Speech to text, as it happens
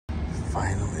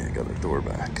Finally, I got a door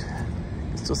back. You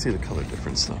can still see the color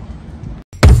difference though.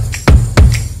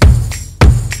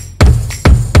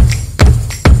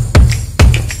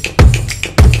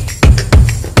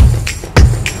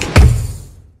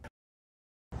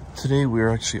 Today we're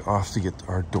actually off to get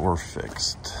our door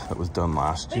fixed. That was done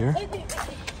last year.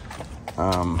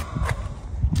 Can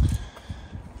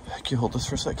you hold this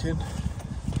for a second?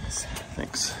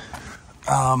 Thanks.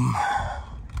 Now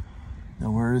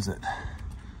where is it?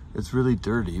 It's really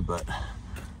dirty, but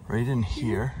right in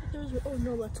here.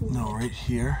 No, right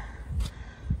here.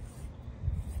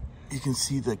 You can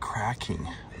see the cracking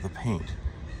of the paint.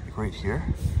 Like right here.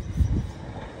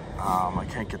 I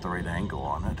can't get the right angle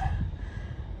on it.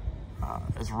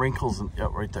 There's wrinkles in, yeah,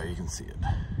 right there, you can see it.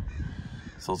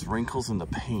 So it's wrinkles in the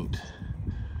paint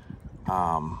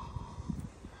that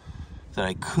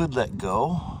I could let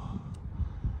go,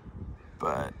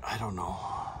 but I don't know.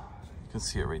 You can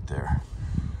see it right there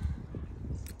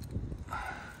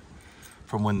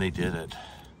from when they did it.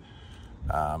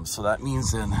 So that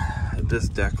means then this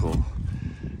decal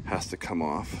has to come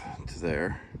off to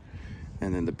there,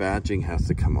 and then the badging has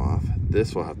to come off.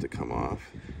 This will have to come off.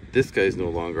 This guy's no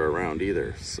longer around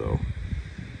either, so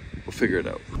we'll figure it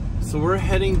out. So we're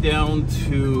heading down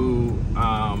to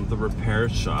the repair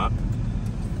shop.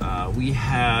 We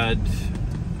had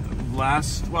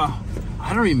well,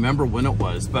 I don't remember when it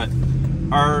was, but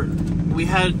we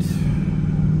had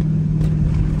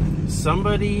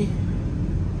somebody,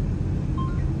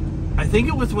 I think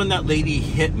it was when that lady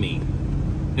hit me.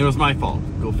 It was my fault,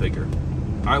 go figure.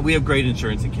 All right, we have great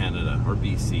insurance in Canada, or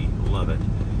BC, love it.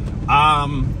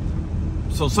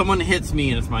 So someone hits me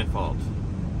and it's my fault.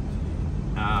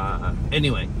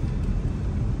 Anyway,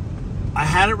 I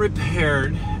had it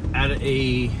repaired at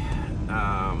a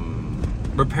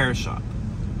repair shop,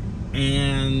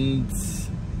 and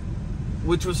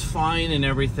which was fine and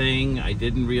everything. I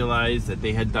didn't realize that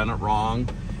they had done it wrong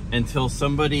until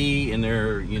somebody in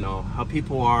their, you know, how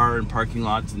people are in parking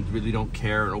lots and really don't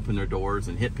care and open their doors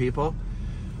and hit people.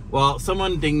 Well,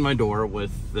 someone dinged my door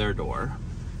with their door,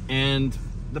 and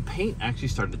the paint actually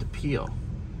started to peel.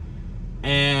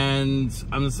 And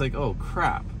I'm just like, oh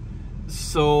crap.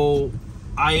 So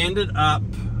I ended up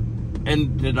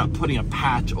putting a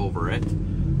patch over it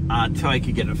till I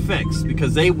could get it fixed,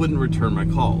 because they wouldn't return my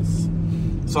calls.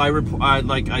 So I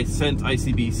sent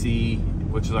ICBC,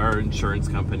 which is our insurance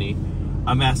company,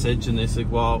 a message, and they said,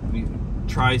 well,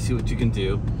 try, see what you can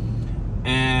do.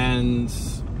 And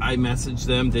I messaged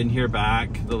them, didn't hear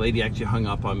back. The lady actually hung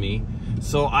up on me.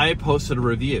 So I posted a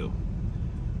review.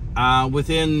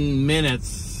 Within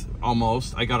minutes,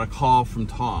 almost, I got a call from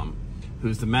Tom,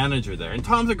 who's the manager there. And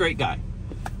Tom's a great guy.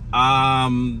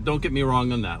 Don't get me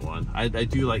wrong on that one. I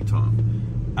do like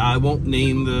Tom. I won't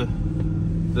name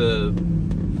the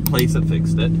place that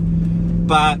fixed it.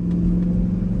 But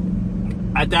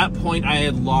at that point, I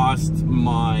had lost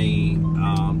my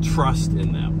trust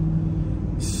in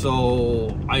them.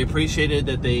 So I appreciated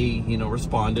that they, you know,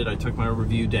 responded. I took my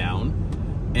review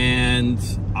down and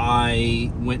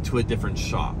I went to a different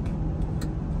shop.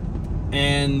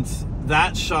 And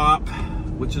that shop,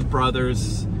 which is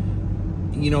Brothers,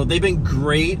 you know, they've been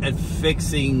great at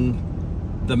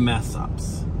fixing the mess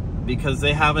ups because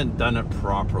they haven't done it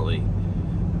properly.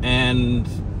 And,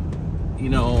 you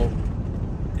know,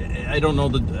 I don't know,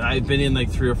 I've been in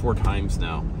like 3 or 4 times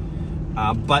now.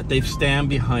 But they've stand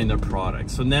behind their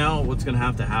product. So now what's going to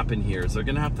have to happen here is they're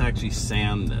going to have to actually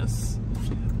sand this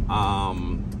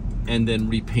and then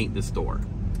repaint this door.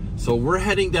 So we're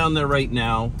heading down there right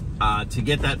now to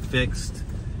get that fixed.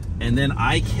 And then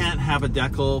I can't have a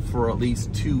decal for at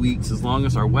least 2 weeks as long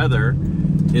as our weather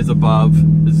is above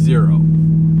 0.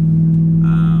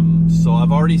 So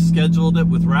I've already scheduled it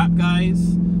with Wrap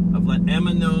Guys. I've let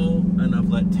Emma know, and I've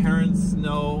let Terrence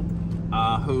know,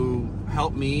 who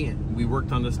helped me. We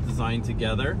worked on this design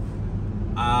together,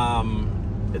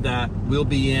 that we'll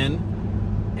be in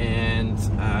and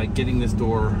getting this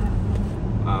door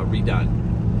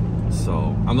redone.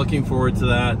 So I'm looking forward to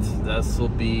that. This will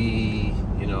be,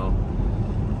 you know,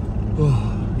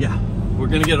 yeah, we're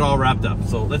gonna get it all wrapped up.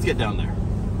 So let's get down there.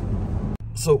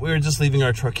 So we're just leaving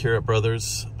our truck here at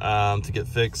Brothers to get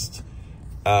fixed.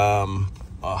 It's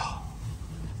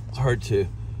hard to,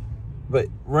 but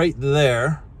right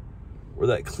there where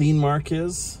that clean mark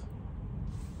is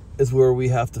where we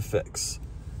have to fix.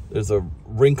 There's a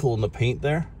wrinkle in the paint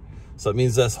there. So it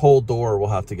means this whole door will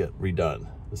have to get redone,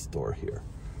 this door here.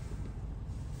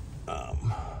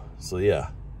 So yeah.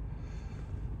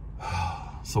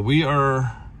 So we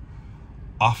are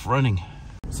off running.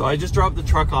 So I just dropped the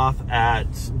truck off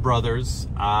at Brothers.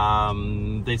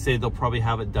 They say they'll probably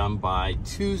have it done by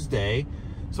Tuesday.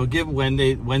 So give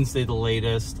Wednesday the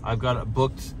latest. I've got it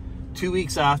booked 2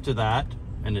 weeks after that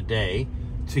and a day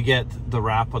to get the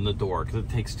wrap on the door, because it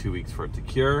takes 2 weeks for it to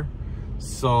cure.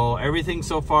 So everything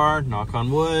so far, knock on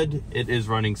wood, it is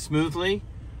running smoothly.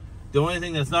 The only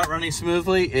thing that's not running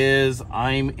smoothly is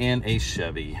I'm in a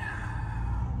Chevy.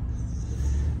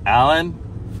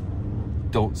 Alan,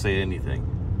 don't say anything.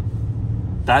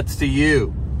 That's to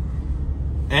you.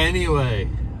 Anyway,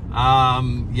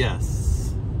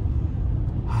 yes.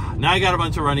 Now I got a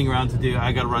bunch of running around to do.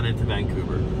 I got to run into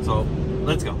Vancouver. So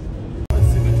let's go. Let's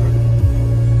see my truck.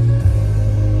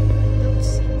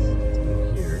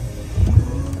 Here.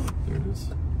 There it is.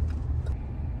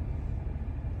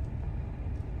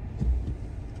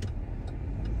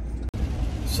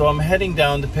 So I'm heading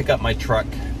down to pick up my truck.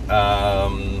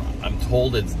 I'm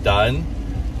told it's done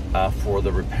for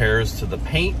the repairs to the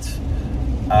paint.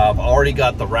 I've already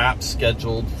got the wrap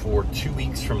scheduled for 2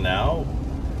 weeks from now,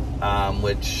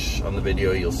 which on the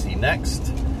video you'll see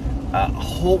next.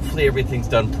 Hopefully everything's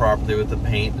done properly with the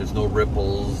paint. There's no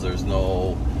ripples, there's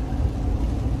no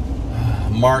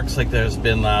marks like there's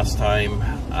been last time.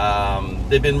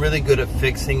 They've been really good at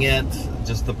fixing it.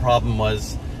 Just the problem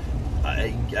was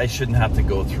I shouldn't have to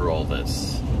go through all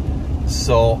this.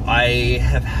 So I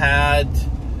have had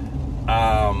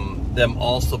them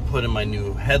also put in my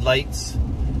new headlights.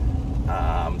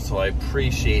 So I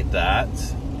appreciate that.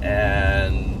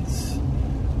 And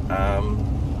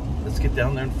let's get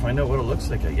down there and find out what it looks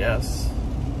like, I guess.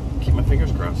 Keep my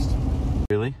fingers crossed.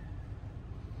 Really?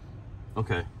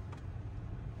 Okay.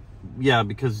 Yeah,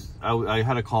 because I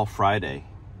had a call Friday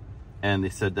and they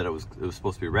said that it was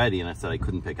supposed to be ready, and I said I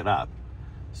couldn't pick it up.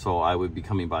 So I would be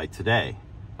coming by today.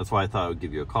 That's why I thought I would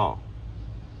give you a call.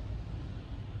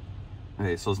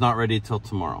 Okay, so it's not ready till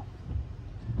tomorrow.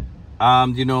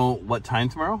 Do you know what time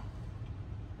tomorrow?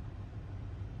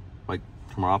 Like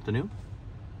tomorrow afternoon?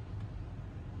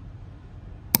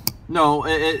 No,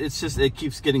 it's just, it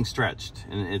keeps getting stretched,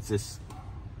 and it's just,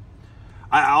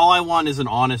 all I want is an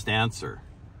honest answer.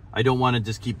 I don't want to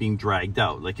just keep being dragged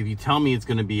out. Like if you tell me it's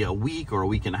going to be a week or a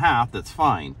week and a half, that's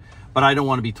fine. But I don't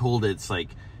want to be told it's like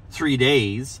 3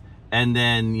 days and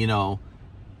then, you know,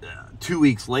 2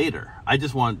 weeks later. I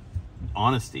just want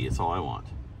honesty. It's all I want.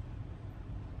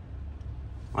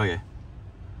 Okay.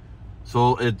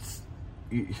 So it's,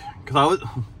 because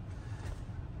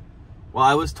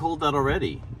I was told that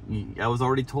already. I was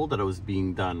already told that it was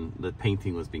being done, that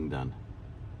painting was being done.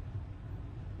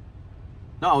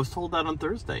 No, I was told that on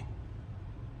Thursday.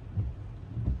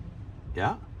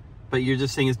 Yeah? But you're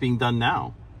just saying it's being done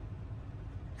now.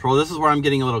 So this is where I'm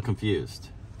getting a little confused.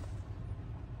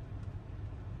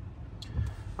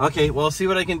 Okay, well, I'll see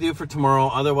what I can do for tomorrow.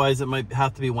 Otherwise, it might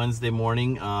have to be Wednesday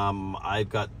morning. I've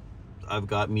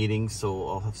got meetings, so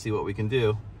I'll have to see what we can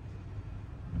do.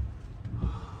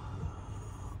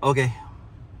 Okay.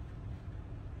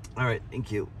 All right,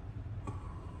 thank you.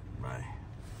 Bye.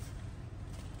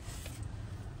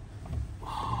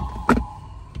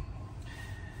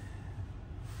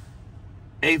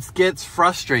 It gets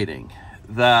frustrating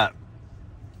that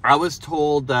I was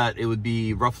told that it would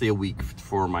be roughly a week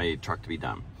for my truck to be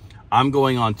done. I'm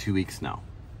going on 2 weeks now.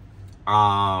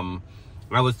 I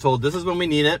was told this is when we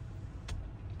need it.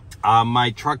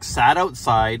 My truck sat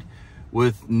outside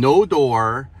with no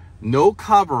door, no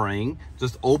covering,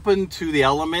 just open to the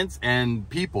elements and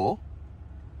people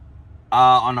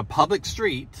on a public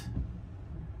street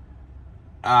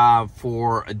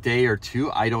for a day or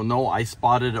two. I don't know. I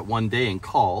spotted it one day and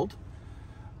called.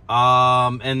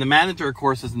 And the manager, of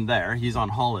course, isn't there. He's on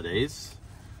holidays.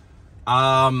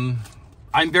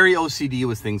 I'm very OCD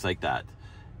with things like that.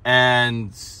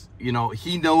 And, you know,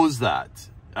 he knows that.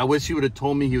 I wish he would have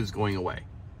told me he was going away.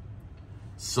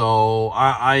 So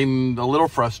I'm a little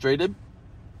frustrated.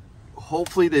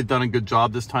 Hopefully they've done a good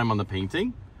job this time on the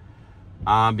painting.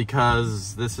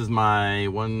 Because this is my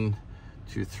 1,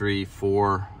 2, 3,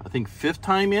 4, I think 5th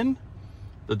time in.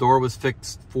 The door was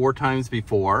fixed 4 times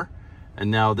before.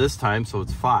 And now this time, so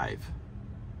it's 5.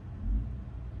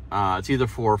 It's either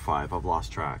 4 or 5. I've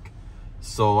lost track.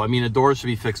 So, I mean, a door should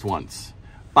be fixed once.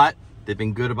 But they've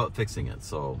been good about fixing it,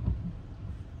 so.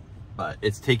 But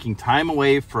it's taking time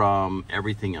away from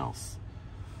everything else.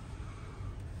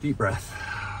 Deep breath.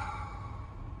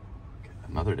 Okay,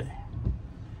 another day.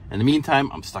 In the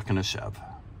meantime, I'm stuck in a Chev.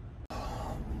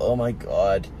 Oh my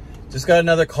God. Just got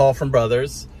another call from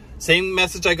Brothers. Same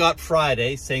message I got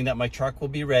Friday, saying that my truck will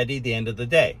be ready the end of the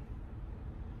day.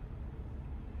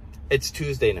 It's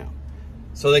Tuesday now.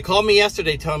 So they called me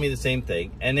yesterday telling me the same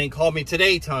thing, and then called me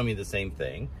today telling me the same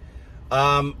thing.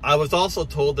 I was also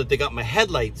told that they got my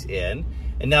headlights in,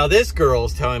 and now this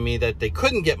girl's telling me that they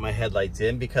couldn't get my headlights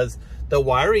in because the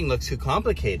wiring looks too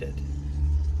complicated.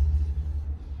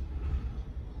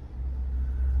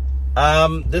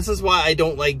 This is why I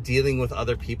don't like dealing with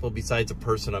other people besides the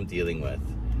person I'm dealing with.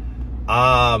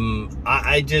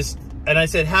 I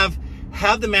said, have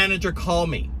the manager call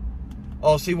me.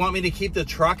 Oh, so you want me to keep the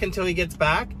truck until he gets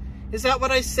back? Is that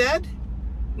what I said?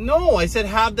 No, I said,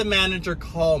 have the manager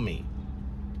call me.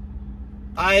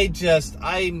 I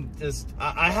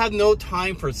have no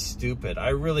time for stupid. I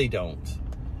really don't.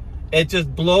 It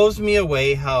just blows me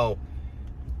away how,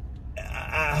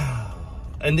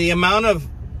 and the amount of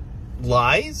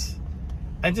lies,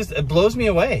 it blows me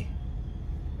away.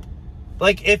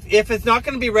 Like, if it's not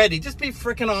going to be ready, just be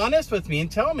freaking honest with me and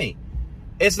tell me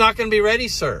it's not going to be ready,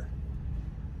 sir,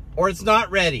 or it's not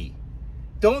ready.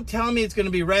 Don't tell me it's going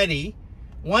to be ready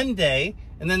one day,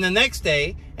 and then the next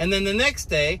day, and then the next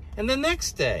day, and the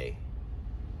next day.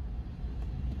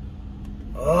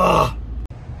 Ugh.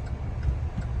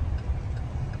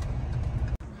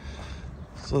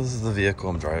 So this is the vehicle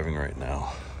I'm driving right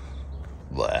now.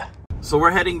 Blah. So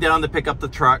we're heading down to pick up the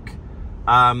truck.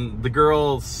 The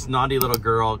girl, snotty little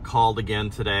girl, called again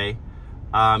today,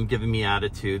 giving me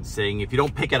attitude, saying, if you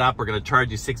don't pick it up, we're going to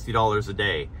charge you $60 a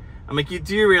day. I'm like,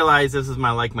 do you realize this is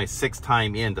my 6th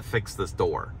time in to fix this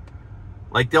door?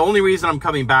 Like, the only reason I'm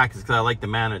coming back is because I like the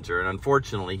manager, and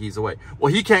unfortunately, he's away.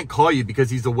 Well, he can't call you because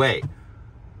he's away.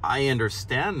 I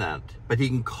understand that, but he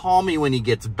can call me when he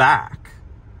gets back.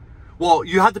 Well,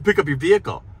 you have to pick up your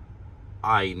vehicle.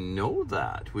 I know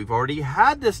that. We've already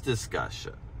had this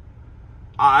discussion.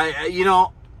 I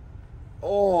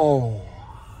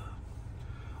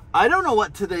don't know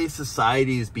what today's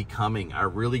society is becoming. I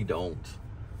really don't.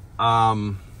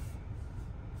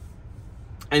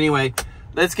 Anyway,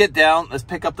 let's get down. Let's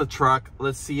pick up the truck.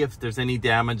 Let's see if there's any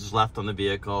damage left on the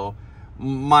vehicle.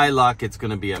 My luck, it's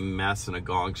going to be a mess and a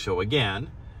gong show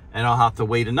again. And I'll have to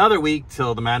wait another week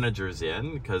till the manager's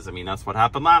in, because, I mean, that's what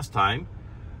happened last time.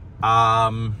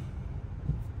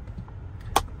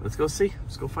 Let's go see.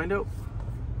 Let's go find out.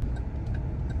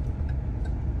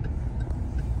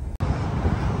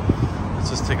 Let's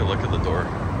just take a look at the door.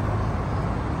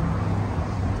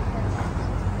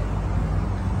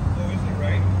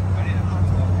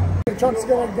 The truck's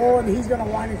gonna go and he's gonna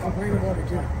whine and complain about it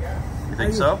too. You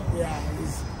think so? Yeah.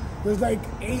 There's like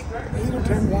 8 or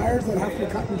 10 wires that have to be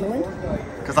cut and joined.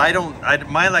 Because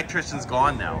my electrician's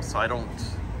gone now, so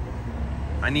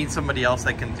I need somebody else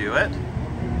that can do it.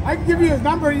 I can give you his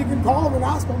number, you can call him and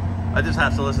ask him. I just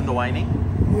have to listen to whining?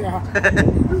 Yeah.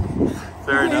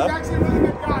 Fair enough. He's actually a really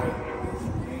good guy.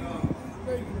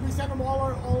 We send him all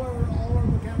our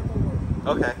mechanical work.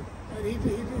 Okay. And he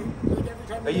like every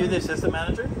time. Are you the assistant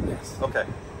manager? Yes. Okay.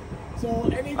 So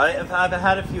I've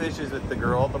had a few issues with the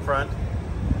girl at the front,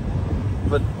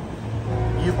 but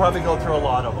you probably go through a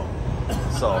lot of them.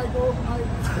 So.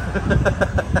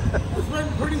 It's been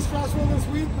pretty stressful this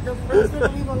week because Chris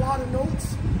didn't leave a lot of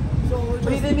notes. So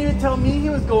But he didn't even tell me he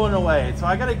was going away, so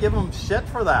I got to give him shit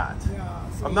for that. Yeah,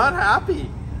 so I'm not happy.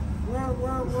 We're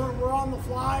on the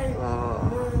fly.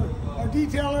 We're our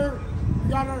detailer. We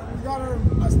got a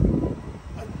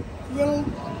little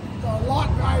lot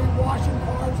guy washing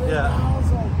cars right now.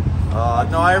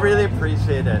 So no, I really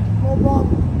appreciate it. no problem.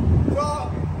 So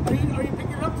are you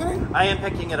picking it up today? I am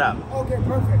picking it up. Okay,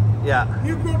 perfect. Yeah.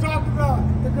 You go talk to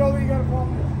the girl that you got a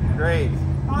problem with. Great. She's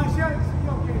okay.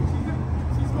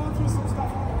 She's going through some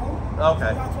stuff on her own. Okay.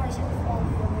 So that's why she was calling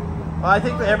you. Well, I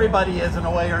think everybody is in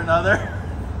a way or another.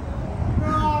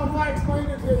 No, if I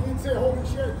explained it to you, you'd say, holy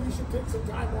shit, you should take some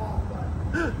time off.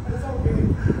 But it's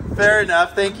okay. Fair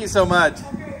enough. Thank you so much.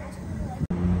 Okay.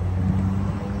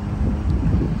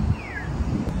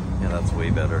 Yeah, that's way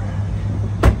better.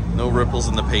 No ripples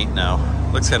in the paint now.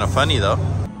 Looks kind of funny though.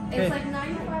 It's like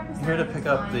 95%. Here to pick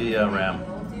up the RAM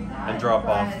and drop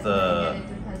off the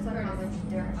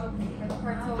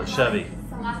Chevy.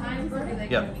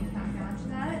 Yep.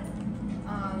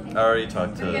 I already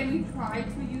talked to the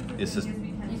assistant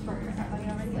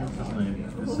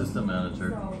manager.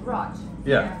 Raj.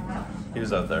 Yeah, he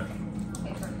was out there.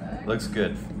 Looks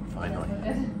good, finally.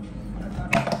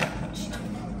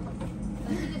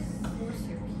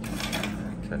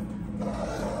 Okay.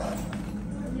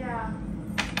 Yeah.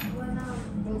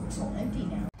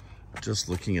 Just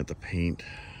looking at the paint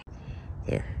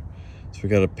there. So we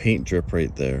got a paint drip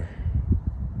right there.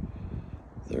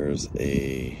 There's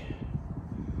a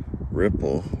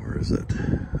ripple, where is it?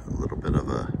 A little bit of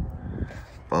a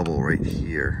bubble right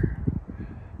here.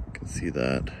 You can see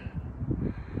that.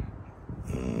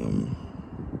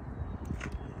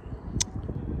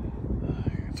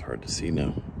 It's hard to see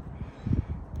now.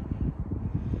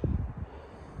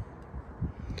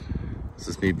 Is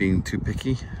this me being too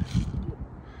picky?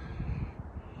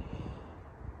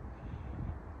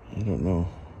 I don't know.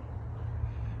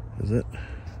 Is it?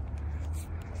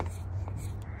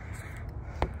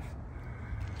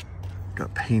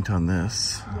 Got paint on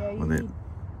this. Yeah,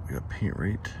 We got paint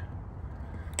right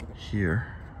here.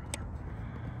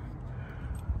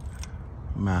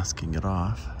 Masking it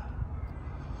off.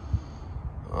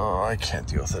 Oh, I can't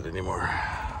deal with it anymore.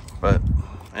 But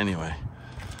anyway,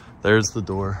 there's the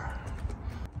door.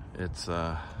 It's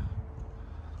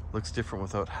looks different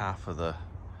without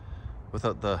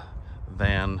without the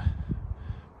van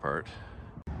part.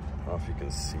 I don't know if you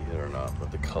can see it or not,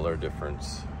 but the color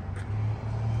difference.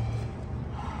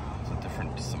 There's a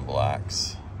difference, some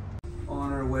blacks.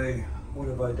 On our way. What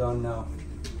have I done now?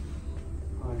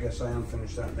 I guess I am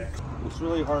finished that day. It's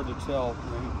really hard to tell,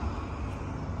 right?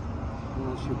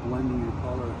 Unless you're blending your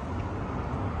color.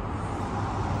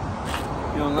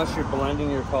 You know, unless you're blending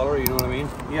your color, you know what I mean?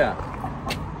 Yeah.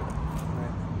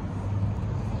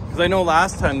 Because I know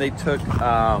last time they took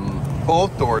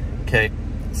both doors. Okay,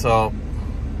 so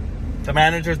the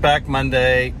manager's back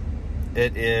Monday.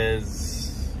 It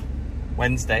is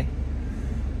Wednesday.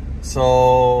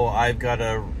 So I've got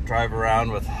to drive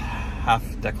around with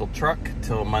half-deckled truck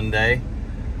till Monday.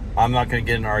 I'm not going to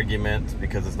get in an argument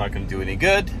because it's not going to do any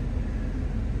good.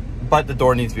 But the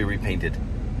door needs to be repainted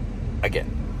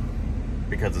again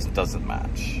because it doesn't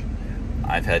match.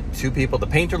 I've had 2 people, the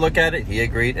painter, look at it. He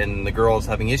agreed, and the girl I was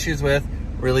having issues with,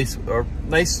 really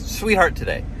nice sweetheart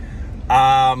today,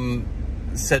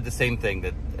 said the same thing,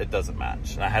 that it doesn't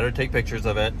match. And I had her take pictures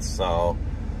of it, so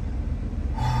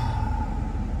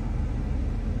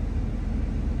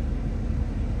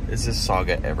is this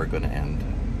saga ever going to end?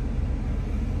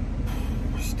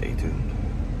 Stay tuned.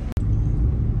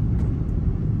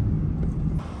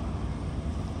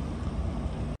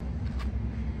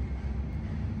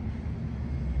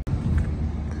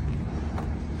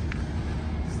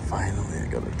 Finally, I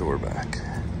got a door back. You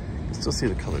can still see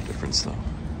the color difference though.